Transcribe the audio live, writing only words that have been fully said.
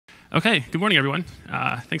Okay, good morning, everyone.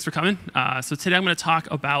 Thanks for coming. So today I'm going to talk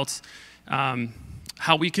about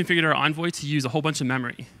how we configured our Envoy to use a whole bunch of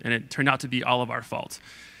memory, and it turned out to be all of our fault.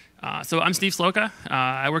 So I'm Steve Sloka.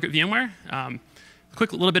 I work at VMware. A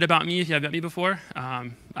quick little bit about me, if you haven't met me before.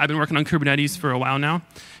 I've been working on Kubernetes for a while now.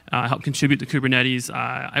 I help contribute to Kubernetes.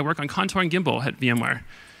 I work on Contour and Gimbal at VMware.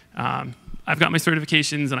 I've got my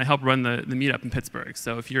certifications, and I help run the meetup in Pittsburgh.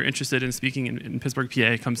 So if you're interested in speaking in Pittsburgh,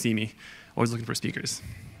 PA, come see me. Always looking for speakers.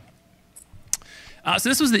 So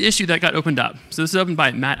this was the issue that got opened up. So this is opened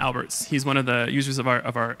by Matt Alberts. He's one of the users of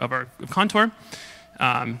our Contour.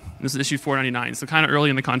 This is issue 499, so kind of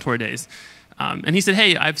early in the Contour days. And he said,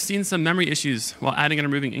 hey, I've seen some memory issues while adding and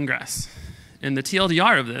removing ingress. And the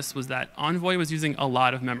TLDR of this was that Envoy was using a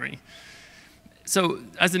lot of memory. So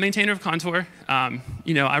as the maintainer of Contour, I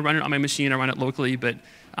run it on my machine, I run it locally, but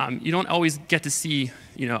you don't always get to see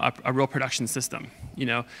a real production system.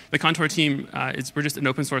 The Contour team, we're just an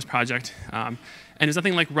open source project, and there's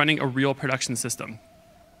nothing like running a real production system.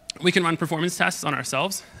 We can run performance tests on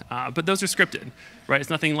ourselves, but those are scripted, right? It's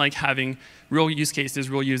nothing like having real use cases,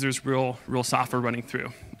 real users, real software running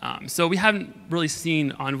through. So we haven't really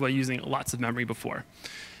seen Envoy using lots of memory before.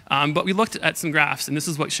 But we looked at some graphs, and this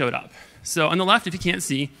is what showed up. So on the left, if you can't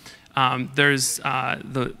see, there's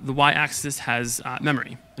the y-axis has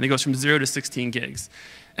memory, and it goes from 0 to 16 gigs.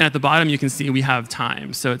 And at the bottom, you can see we have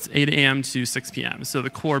time. So it's 8 a.m. to 6 p.m., so the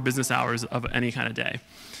core business hours of any kind of day.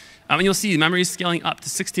 And you'll see memory is scaling up to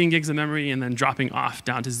 16 gigs of memory and then dropping off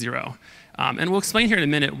down to 0. And we'll explain here in a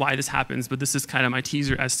minute why this happens, but this is kind of my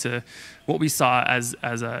teaser as to what we saw as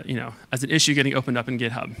an issue getting opened up in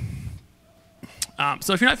GitHub.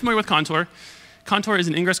 So if you're not familiar with Contour, Contour is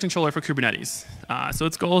an ingress controller for Kubernetes. So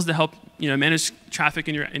its goal is to help manage traffic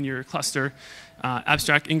in your cluster,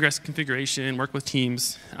 abstract ingress configuration, work with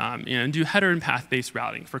teams, and do header and path-based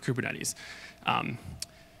routing for Kubernetes.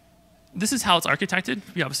 This is how it's architected.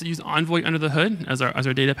 We obviously use Envoy under the hood as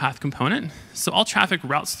our data path component. So all traffic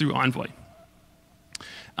routes through Envoy.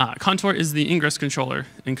 Contour is the ingress controller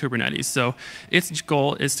in Kubernetes. So its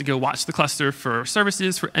goal is to go watch the cluster for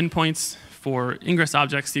services, for endpoints, for ingress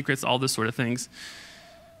objects, secrets, all those sort of things.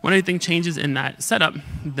 When anything changes in that setup,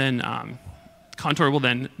 then Contour will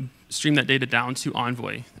then stream that data down to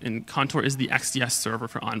Envoy. And Contour is the XDS server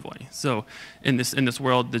for Envoy. So in this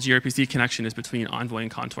world, the gRPC connection is between Envoy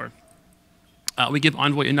and Contour. We give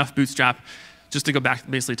Envoy enough bootstrap just to go back,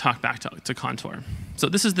 basically talk back to Contour. So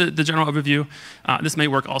this is the general overview. This may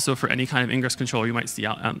work also for any kind of ingress controller you might see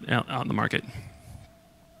out in the market.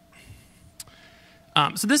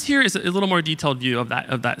 So this here is a little more detailed view of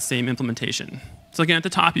that same implementation. So again, at the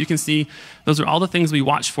top, you can see those are all the things we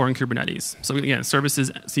watch for in Kubernetes. So again,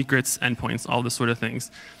 services, secrets, endpoints, all this sort of things.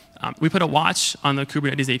 We put a watch on the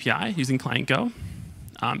Kubernetes API using client Go.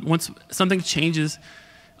 Once something changes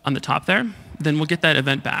on the top there, then we'll get that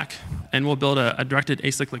event back, and we'll build a directed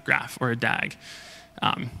acyclic graph, or a DAG.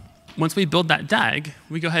 Once we build that DAG,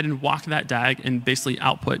 we go ahead and walk that DAG and basically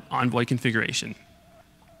output Envoy configuration.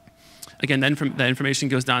 Again, then that information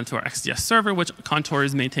goes down to our XDS server, which Contour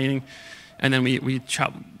is maintaining, and then we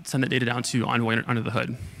send that data down to Envoy under the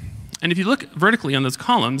hood. And if you look vertically on those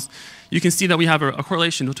columns, you can see that we have a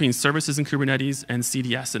correlation between services in Kubernetes and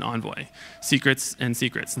CDS and Envoy, secrets, and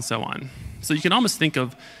so on. So you can almost think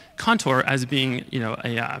of Contour as being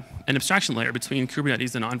an abstraction layer between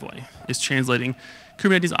Kubernetes and Envoy. It's translating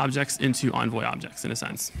Kubernetes objects into Envoy objects, in a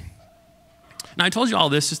sense. Now, I told you all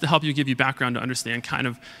this just to help give you background to understand kind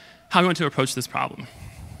of how we want to approach this problem.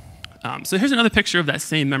 So here's another picture of that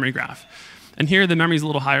same memory graph. And here, the memory is a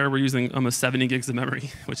little higher. We're using almost 70 gigs of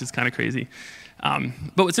memory, which is kind of crazy.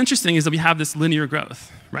 But what's interesting is that we have this linear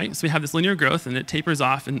growth, right? So we have this linear growth, and it tapers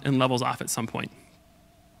off and levels off at some point.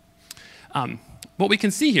 What we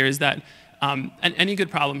can see here is that any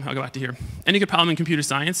good problem, I'll go back to here, any good problem in computer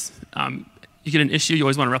science, you get an issue, you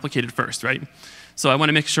always want to replicate it first, right? So I want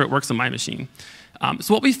to make sure it works on my machine.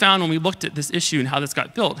 So what we found when we looked at this issue and how this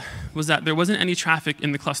got built was that there wasn't any traffic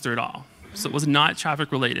in the cluster at all. So it was not traffic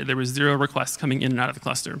related. There was 0 requests coming in and out of the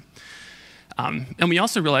cluster. And we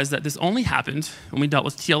also realized that this only happened when we dealt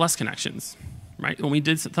with TLS connections, right? When we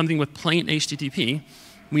did something with plain HTTP,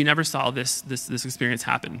 we never saw this experience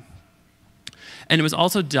happen. And it was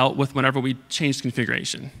also dealt with whenever we changed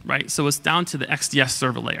configuration, right? So it's down to the XDS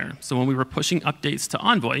server layer. So when we were pushing updates to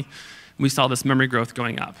Envoy, we saw this memory growth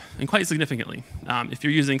going up, and quite significantly. If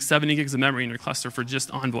you're using 70 gigs of memory in your cluster for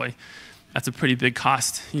just Envoy, that's a pretty big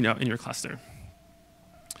cost in your cluster.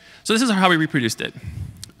 So this is how we reproduced it.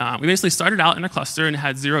 We basically started out in a cluster and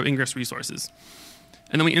had 0 ingress resources.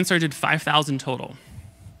 And then we inserted 5,000 total.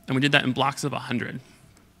 And we did that in blocks of 100.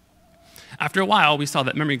 After a while, we saw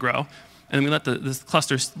that memory grow. and then we let this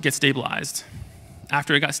cluster get stabilized.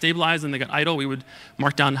 After it got stabilized and they got idle, we would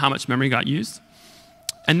mark down how much memory got used.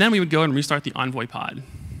 And then we would go and restart the Envoy pod.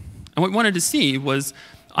 And what we wanted to see was,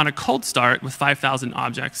 on a cold start with 5,000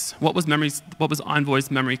 objects, what was Envoy's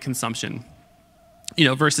memory consumption,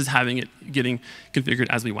 versus having it getting configured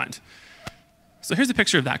as we went. So here's a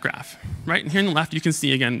picture of that graph. Right? And here on the left, you can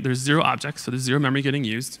see, again, there's 0 objects, so there's 0 memory getting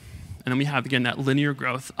used. And then we have, again, that linear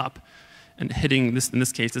growth up and hitting, in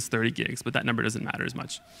this case, it's 30 gigs, but that number doesn't matter as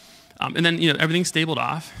much. And then everything stabled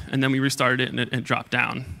off, and then we restarted it, and it dropped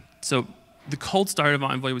down. So the cold start of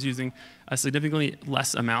Envoy was using a significantly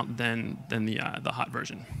less amount than the hot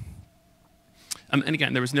version. And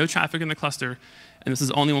again, there was no traffic in the cluster, and this is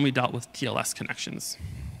only when we dealt with TLS connections.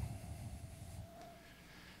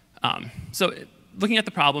 So looking at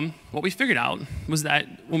the problem, what we figured out was that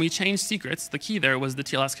when we changed secrets, the key there was the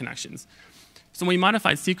TLS connections. So when we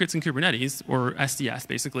modified secrets in Kubernetes, or SDS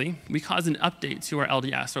basically, we caused an update to our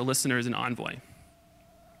LDS, our listeners in Envoy.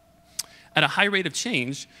 At a high rate of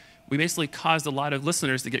change, we basically caused a lot of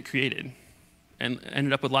listeners to get created and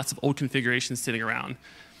ended up with lots of old configurations sitting around.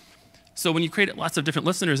 So when you create lots of different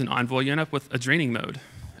listeners in Envoy, you end up with a draining mode.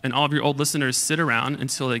 And all of your old listeners sit around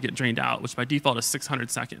until they get drained out, which by default is 600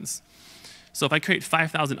 seconds. So if I create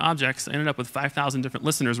 5,000 objects, I ended up with 5,000 different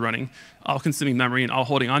listeners running, all consuming memory and all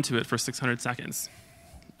holding onto it for 600 seconds.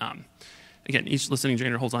 Again, each listening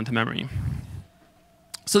drainer holds onto memory.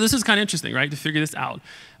 So this is kind of interesting, right, to figure this out.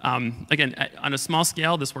 Again, on a small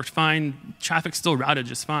scale, this worked fine. Traffic still routed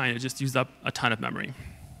just fine. It just used up a ton of memory.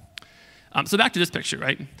 So back to this picture,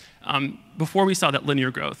 right? Before we saw that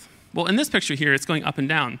linear growth. Well, in this picture here, it's going up and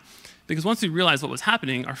down. Because once we realized what was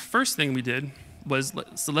happening, our first thing we did was,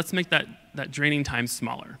 let's make that draining time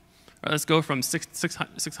smaller. Right, let's go from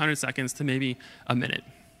 600 seconds to maybe a minute.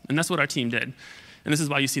 And that's what our team did. And this is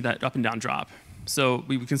why you see that up and down drop. So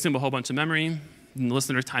we would consume a whole bunch of memory, and the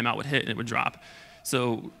listener timeout would hit, and it would drop.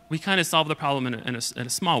 So we kind of solved the problem in a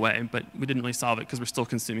small way, but we didn't really solve it because we're still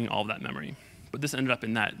consuming all of that memory. But this ended up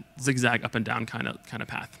in that zigzag up and down kind of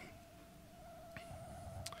path.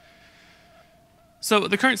 So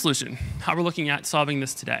the current solution, how we're looking at solving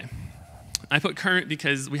this today. I put current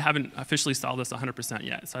because we haven't officially solved this 100%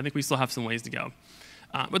 yet, so I think we still have some ways to go.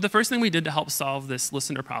 But the first thing we did to help solve this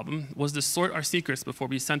listener problem was to sort our secrets before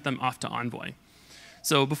we sent them off to Envoy.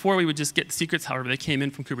 So before, we would just get secrets however they came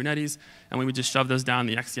in from Kubernetes, and we would just shove those down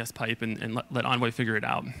the XCS pipe and let Envoy figure it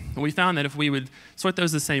out. And we found that if we would sort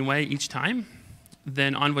those the same way each time,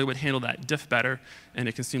 then Envoy would handle that diff better, and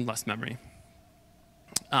it consumed less memory.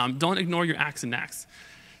 Don't ignore your ACKs and NACKs.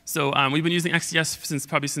 So we've been using XCS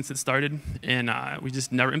probably since it started, and we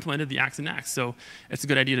just never implemented the ACKs and NACKs. So it's a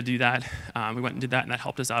good idea to do that. We went and did that, and that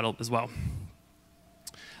helped us out as well.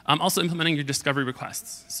 Also implementing your discovery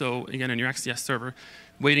requests. So again, in your XCS server,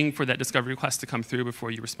 waiting for that discovery request to come through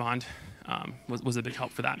before you respond was a big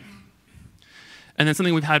help for that. And then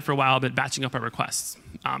something we've had for a while, but batching up our requests.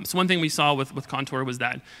 So one thing we saw with Contour was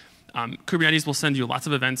that Kubernetes will send you lots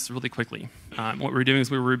of events really quickly. What we're doing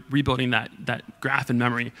is we were rebuilding that graph in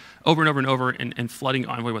memory over and over and over and flooding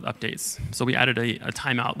Envoy with updates. So we added a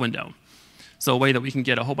timeout window. So a way that we can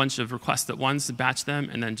get a whole bunch of requests at once, batch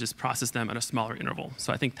them, and then just process them at a smaller interval.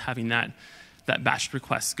 So I think having that batched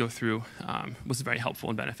requests go through was very helpful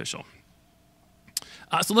and beneficial.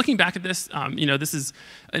 So looking back at this, this is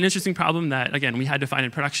an interesting problem that, again, we had to find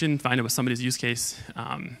in production, find it with somebody's use case.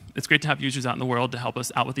 It's great to have users out in the world to help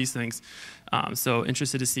us out with these things. So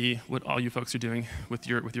interested to see what all you folks are doing with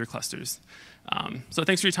your clusters. So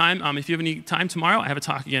thanks for your time. If you have any time tomorrow, I have a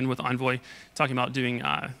talk again with Envoy talking about doing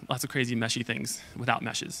lots of crazy meshy things without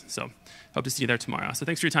meshes. So hope to see you there tomorrow. So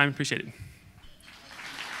thanks for your time. Appreciate it.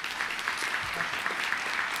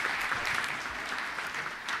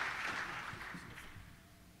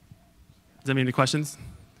 Does that mean any questions?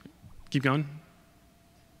 Keep going.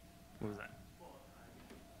 What was that?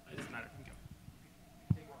 It doesn't matter.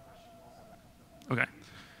 Okay.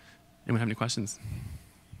 Anyone have any questions?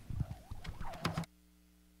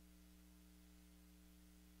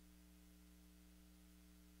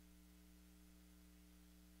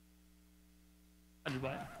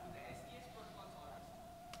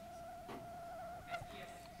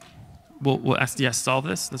 Will SDS solve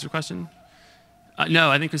this? That's your question?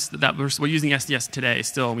 No, I think we're using SDS today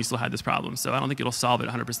still, and we still had this problem. So I don't think it'll solve it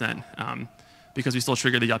 100% because we still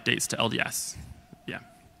trigger the updates to LDS. Yeah.